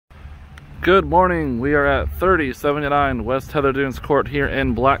Good morning. We are at 3079 West Heather Dunes Court here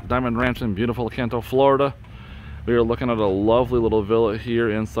in Black Diamond Ranch in beautiful Canto, Florida. We are looking at a lovely little villa here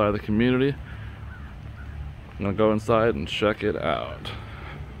inside the community. I'm gonna go inside and check it out.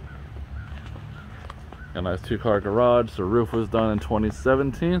 A nice 2-car garage. The roof was done in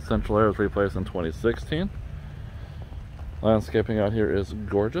 2017. Central air was replaced in 2016. Landscaping out here is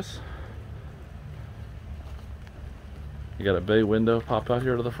gorgeous. You got a bay window popped out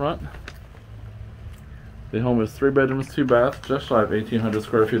here to the front. The home is 3 bedrooms, 2 baths, just shy of 1,800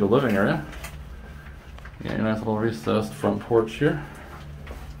 square feet of living area. You got your nice little recessed front porch here.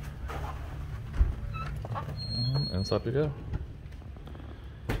 And inside we go.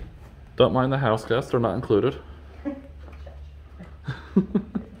 Don't mind the house guests, they're not included.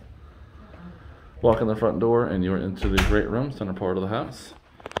 Walk in the front door and you're into the great room, center part of the house.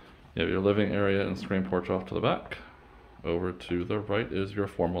 You have your living area and screen porch off to the back. Over to the right is your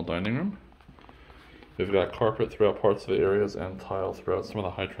formal dining room. We've got carpet throughout parts of the areas and tile throughout some of the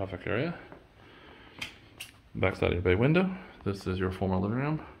high traffic area. Backside of your bay window. This is your formal living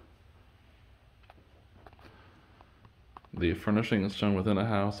room. The furnishings shown within the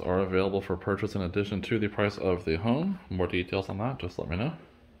house are available for purchase in addition to the price of the home. More details on that, just let me know.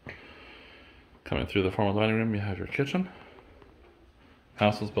 Coming through the formal dining room, you have your kitchen.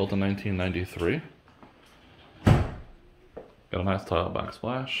 House was built in 1993. Got a nice tile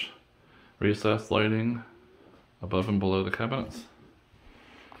backsplash. Recessed lighting above and below the cabinets.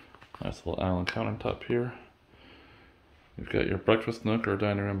 Nice little island countertop here. You've got your breakfast nook or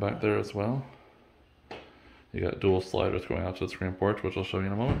dining room back there as well. You got dual sliders going out to the screen porch, which I'll show you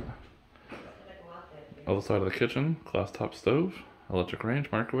in a moment. Other side of the kitchen, glass top stove, electric range,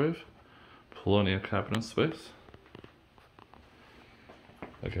 microwave, plenty of cabinet space.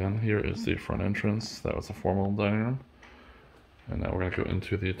 Again, here is the front entrance. That was a formal dining room. And now we're going to go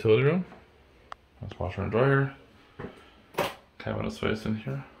into the utility room. Nice washer and dryer. Cabinet space in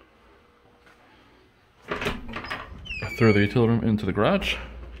here. Through the utility room into the garage.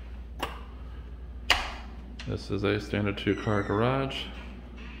 This is a standard 2-car garage.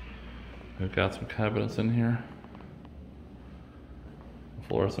 We've got some cabinets in here.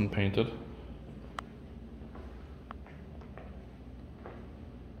 Fluorescent painted.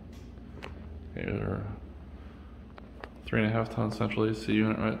 Here, 3.5 ton central AC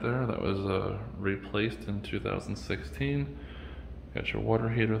unit right there. That was replaced in 2016. Got your water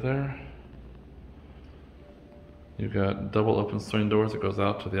heater there. You've got double open swing doors that goes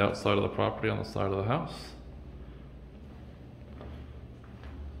out to the outside of the property on the side of the house.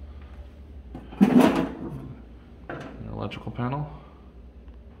 An electrical panel.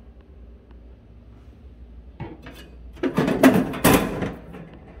 You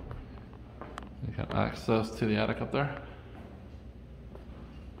got access to the attic up there.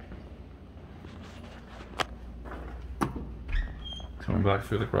 Coming back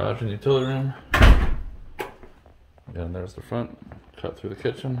through the garage and utility room. Again, there's the front. Cut through the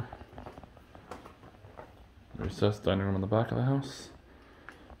kitchen. Recessed dining room in the back of the house.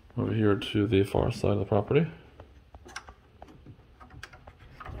 Over here to the far side of the property.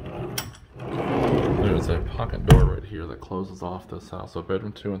 There's a pocket door right here that closes off this house. So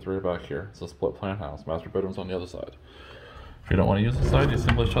bedroom 2 and 3 are back here. It's a split plan house. Master bedroom's on the other side. If you don't want to use the side, you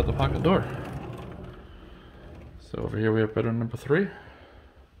simply shut the pocket door. So over here we have bedroom number 3.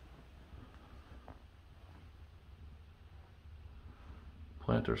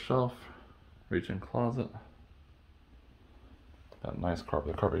 Planter shelf, reach-in closet. Got a nice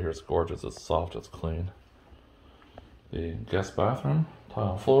carpet. The carpet here is gorgeous. It's soft, it's clean. The guest bathroom,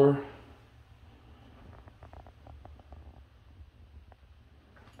 tile floor.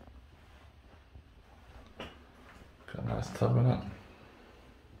 Got a nice tub in it.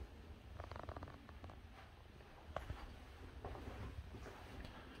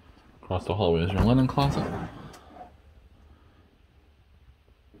 Across the hallway is your linen closet.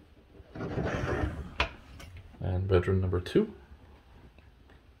 And bedroom number 2.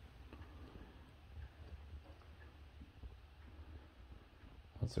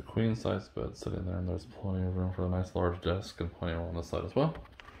 That's a queen size bed sitting there, and there's plenty of room for a nice large desk and plenty on this side as well.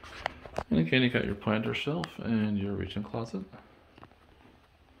 And again, you got your planter shelf and your reach-in closet.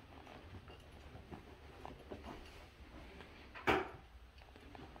 I'm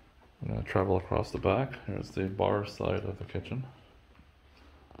going to travel across the back. Here's the bar side of the kitchen.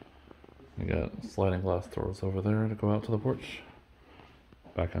 You got sliding glass doors over there to go out to the porch.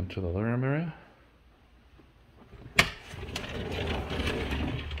 Back into the living room area.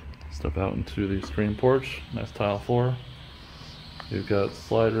 Step out into the screen porch. Nice tile floor. You've got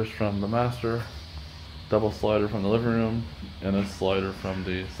sliders from the master double slider from the living room, and a slider from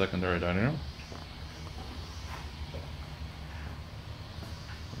the secondary dining room.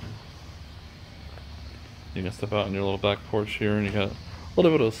 You can step out on your little back porch here, and you got a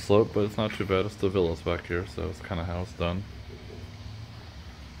little bit of a slope, but it's not too bad. It's the villas back here, so it's kind of how it's done.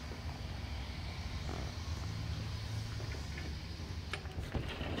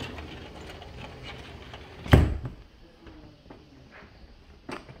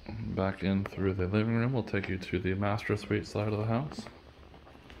 Back in through the living room, we'll take you to the master suite side of the house.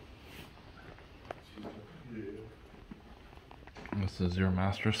 This is your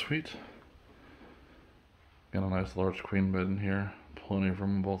master suite. Got a nice large queen bed in here, plenty of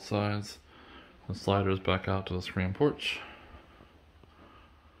room on both sides. The sliders back out to the screen porch.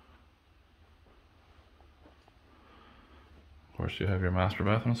 Of course, you have your master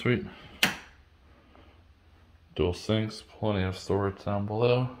bathroom suite. Dual sinks, plenty of storage down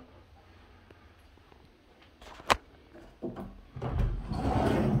below.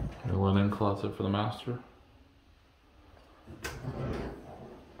 Your linen closet for the master.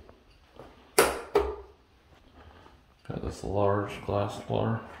 Got this large glass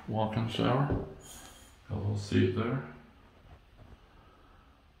floor walk-in shower. Got a little seat there.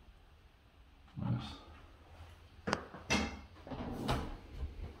 Nice.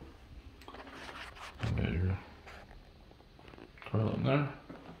 Got your toilet in there.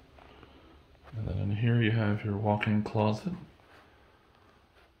 And then in here you have your walk-in closet.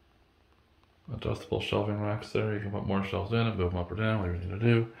 Adjustable shelving racks there. You can put more shelves in it, move them up or down, whatever you need to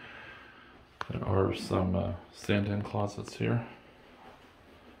do. There are some stand-in closets here.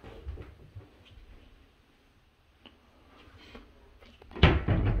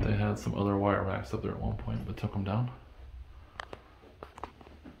 They had some other wire racks up there at one point, but took them down.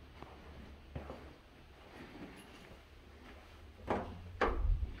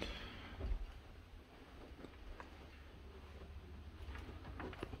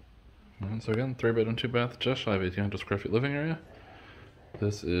 And so again, 3-bedroom, 2-bath, just shy of 1,800 square feet living area.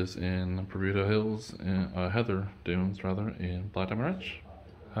 This is in Bermuda Hills, in Heather Dunes rather, in Black Diamond Ranch.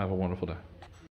 Have a wonderful day.